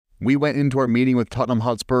We went into our meeting with Tottenham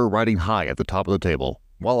Hotspur riding high at the top of the table,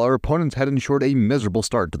 while our opponents had ensured a miserable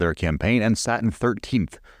start to their campaign and sat in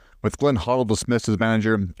 13th, with Glenn Hoddle dismissed as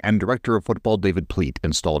manager and Director of Football David Pleat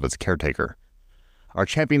installed as caretaker. Our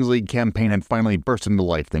Champions League campaign had finally burst into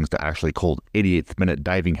life thanks to Ashley Cole's 88th minute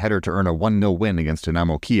diving header to earn a 1-0 win against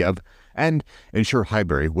Dynamo Kiev and ensure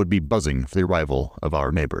Highbury would be buzzing for the arrival of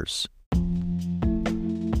our neighbours.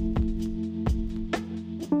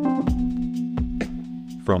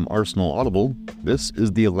 From Arsenal Audible, this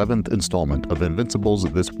is the 11th installment of Invincibles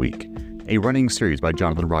This Week, a running series by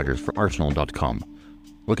Jonathon Rogers for Arsenal.com.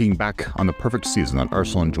 Looking back on the perfect season that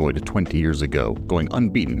Arsenal enjoyed 20 years ago, going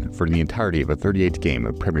unbeaten for the entirety of a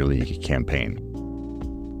 38-game Premier League campaign.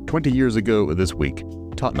 20 years ago this week,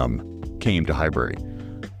 Tottenham came to Highbury.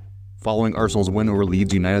 Following Arsenal's win over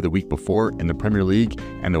Leeds United the week before in the Premier League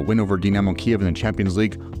and a win over Dynamo Kiev in the Champions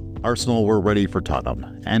League, Arsenal were ready for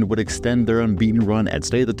Tottenham and would extend their unbeaten run and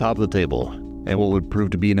stay at the top of the table in what would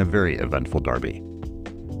prove to be a very eventful derby.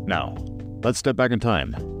 Now, let's step back in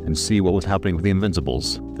time and see what was happening with the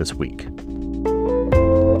Invincibles this week.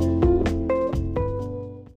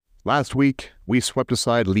 Last week, we swept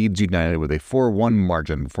aside Leeds United with a 4-1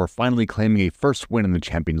 margin before finally claiming a first win in the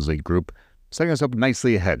Champions League group, setting us up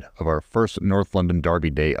nicely ahead of our first North London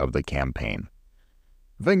derby day of the campaign.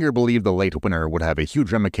 Wenger believed the late winner would have a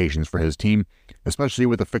huge ramifications for his team, especially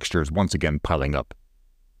with the fixtures once again piling up.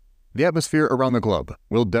 The atmosphere around the club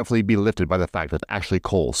will definitely be lifted by the fact that Ashley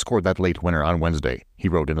Cole scored that late winner on Wednesday, he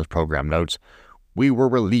wrote in his program notes. We were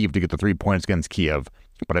relieved to get the 3 points against Kiev,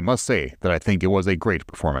 but I must say that I think it was a great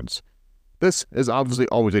performance. This is obviously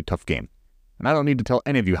always a tough game, and I don't need to tell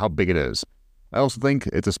any of you how big it is. I also think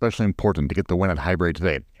it's especially important to get the win at Highbury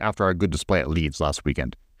today after our good display at Leeds last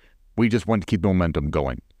weekend. We just want to keep the momentum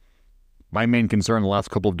going. My main concern the last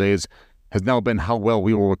couple of days has now been how well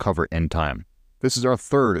we will recover in time. This is our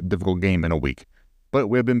third difficult game in a week, but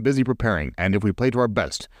we have been busy preparing, and if we play to our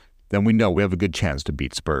best, then we know we have a good chance to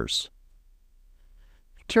beat Spurs.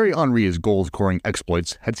 Thierry Henry's goal-scoring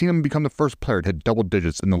exploits had seen him become the first player to hit double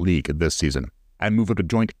digits in the league this season, and move up to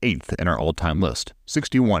joint 8th in our all-time list,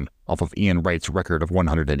 61 off of Ian Wright's record of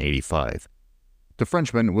 185. The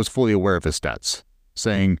Frenchman was fully aware of his stats,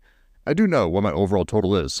 saying, I do know what my overall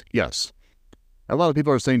total is, yes. A lot of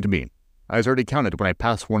people are saying to me, I was already counted when I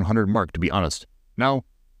passed 100 mark, to be honest. Now,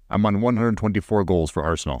 I'm on 124 goals for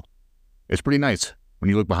Arsenal. It's pretty nice when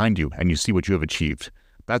you look behind you and you see what you have achieved.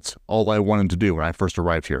 That's all I wanted to do when I first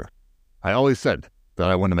arrived here. I always said that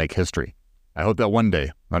I want to make history. I hope that one day,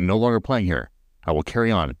 I'm no longer playing here, I will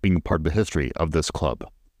carry on being part of the history of this club.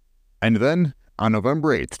 And then, on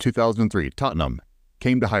November 8th, 2003, Tottenham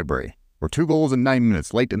came to Highbury, where 2 goals in 9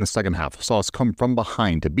 minutes late in the second half saw us come from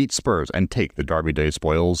behind to beat Spurs and take the Derby Day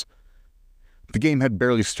spoils. The game had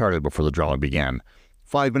barely started before the drama began.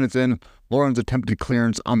 5 minutes in, Lauren's attempted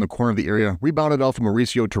clearance on the corner of the area rebounded off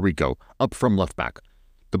Mauricio Tarrico, up from left back.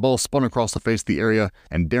 The ball spun across the face of the area,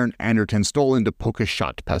 and Darren Anderton stole in to poke a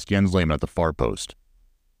shot past Jens Lehmann at the far post.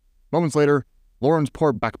 Moments later, Lauren's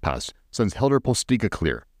poor back pass sends Helder Postiga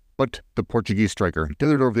clear, but the Portuguese striker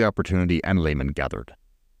dithered over the opportunity and Lehmann gathered.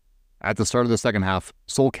 At the start of the second half,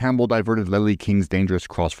 Sol Campbell diverted Ledley King's dangerous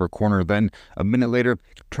cross for a corner, then, a minute later,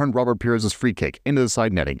 turned Robert Pires' free kick into the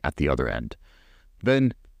side netting at the other end.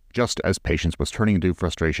 Then, just as patience was turning into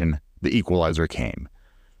frustration, the equalizer came.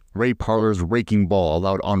 Ray Parler's raking ball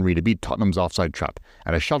allowed Henry to beat Tottenham's offside trap,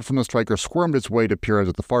 and a shot from the striker squirmed its way to Pires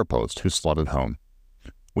at the far post, who slotted home.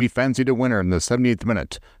 We fancied a winner in the 78th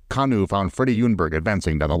minute. Kanu found Freddie Ljungberg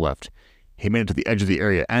advancing down the left. He made it to the edge of the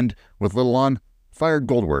area and, with little on, fired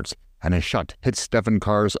goalwards, and his shot hit Stefan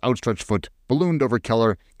Carr's outstretched foot, ballooned over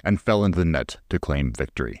Keller, and fell into the net to claim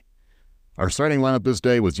victory. Our starting lineup this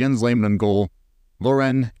day was Jens Lehmann in goal,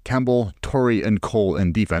 Loren, Campbell, Torrey, and Cole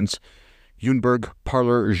in defense, Ljungberg,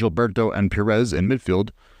 Parler, Gilberto, and Pires in midfield,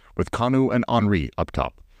 with Kanu and Henry up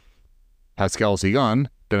top. Pascal Sigan,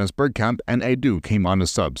 Dennis Bergkamp, and Edu came on as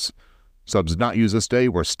subs. Subs not used this day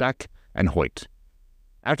were Stack and Hoyt.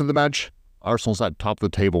 After the match, Arsenal sat top of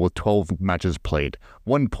the table with 12 matches played,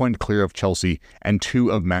 1 point clear of Chelsea and 2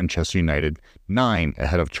 of Manchester United, 9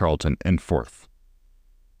 ahead of Charlton in 4th.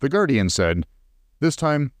 The Guardian said, this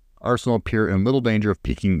time, Arsenal appear in little danger of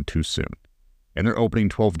peaking too soon. In their opening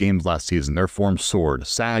 12 games last season, their form soared,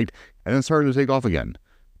 sagged, and then started to take off again.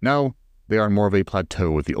 Now, they are more of a plateau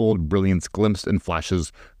with the old brilliance glimpsed in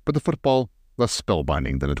flashes, but the football less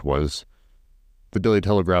spellbinding than it was. The Daily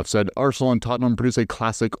Telegraph said Arsenal and Tottenham produce a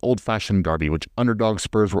classic, old-fashioned derby which underdog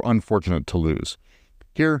Spurs were unfortunate to lose.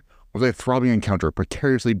 Here was a throbbing encounter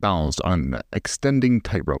precariously balanced on an extending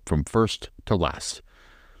tightrope from first to last.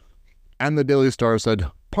 And the Daily Star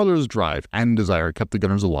said, Parlour's drive and desire kept the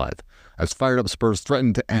Gunners alive, as fired-up Spurs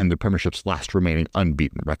threatened to end the Premiership's last remaining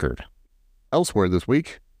unbeaten record. Elsewhere this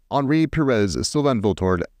week, Henri, Pires, Sylvain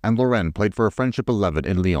Wiltord, and Laurent played for a Friendship 11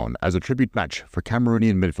 in Lyon as a tribute match for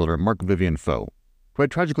Cameroonian midfielder Marc-Vivien Foe, who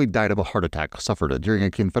had tragically died of a heart attack suffered during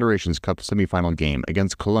a Confederations Cup semi-final game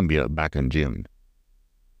against Colombia back in June.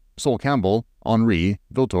 Sol Campbell, Henri,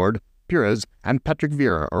 Wiltord, Pires, and Patrick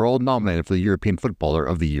Vieira are all nominated for the European Footballer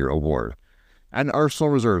of the Year award. And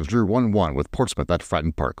Arsenal reserves drew 1-1 with Portsmouth at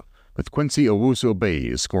Fratton Park, with Quincy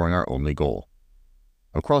Owusu-Obeyi scoring our only goal.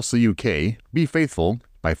 Across the UK, Be Faithful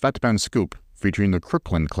by Fatman Scoop, featuring the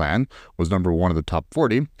Crooklyn Clan, was number 1 of the top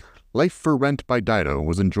 40. Life for Rent by Dido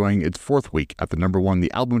was enjoying its 4th week at the number 1 in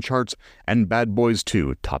the album charts, and Bad Boys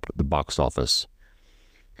 2 topped the box office.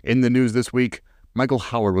 In the news this week, Michael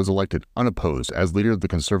Howard was elected unopposed as leader of the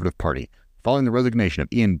Conservative Party, following the resignation of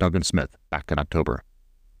Ian Duncan-Smith back in October.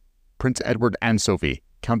 Prince Edward and Sophie,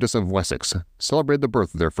 Countess of Wessex, celebrated the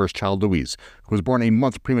birth of their first child, Louise, who was born a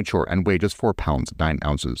month premature and weighed just 4 pounds 9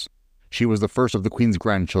 ounces. She was the first of the Queen's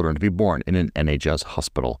grandchildren to be born in an NHS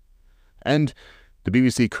hospital. And the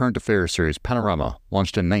BBC Current Affairs series Panorama,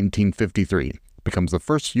 launched in 1953, becomes the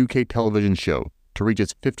first UK television show to reach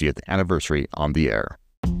its 50th anniversary on the air.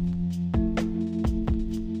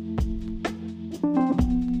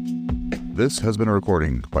 This has been a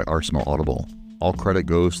recording by Arsenal Audible. All credit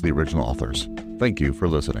goes to the original authors. Thank you for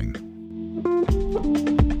listening.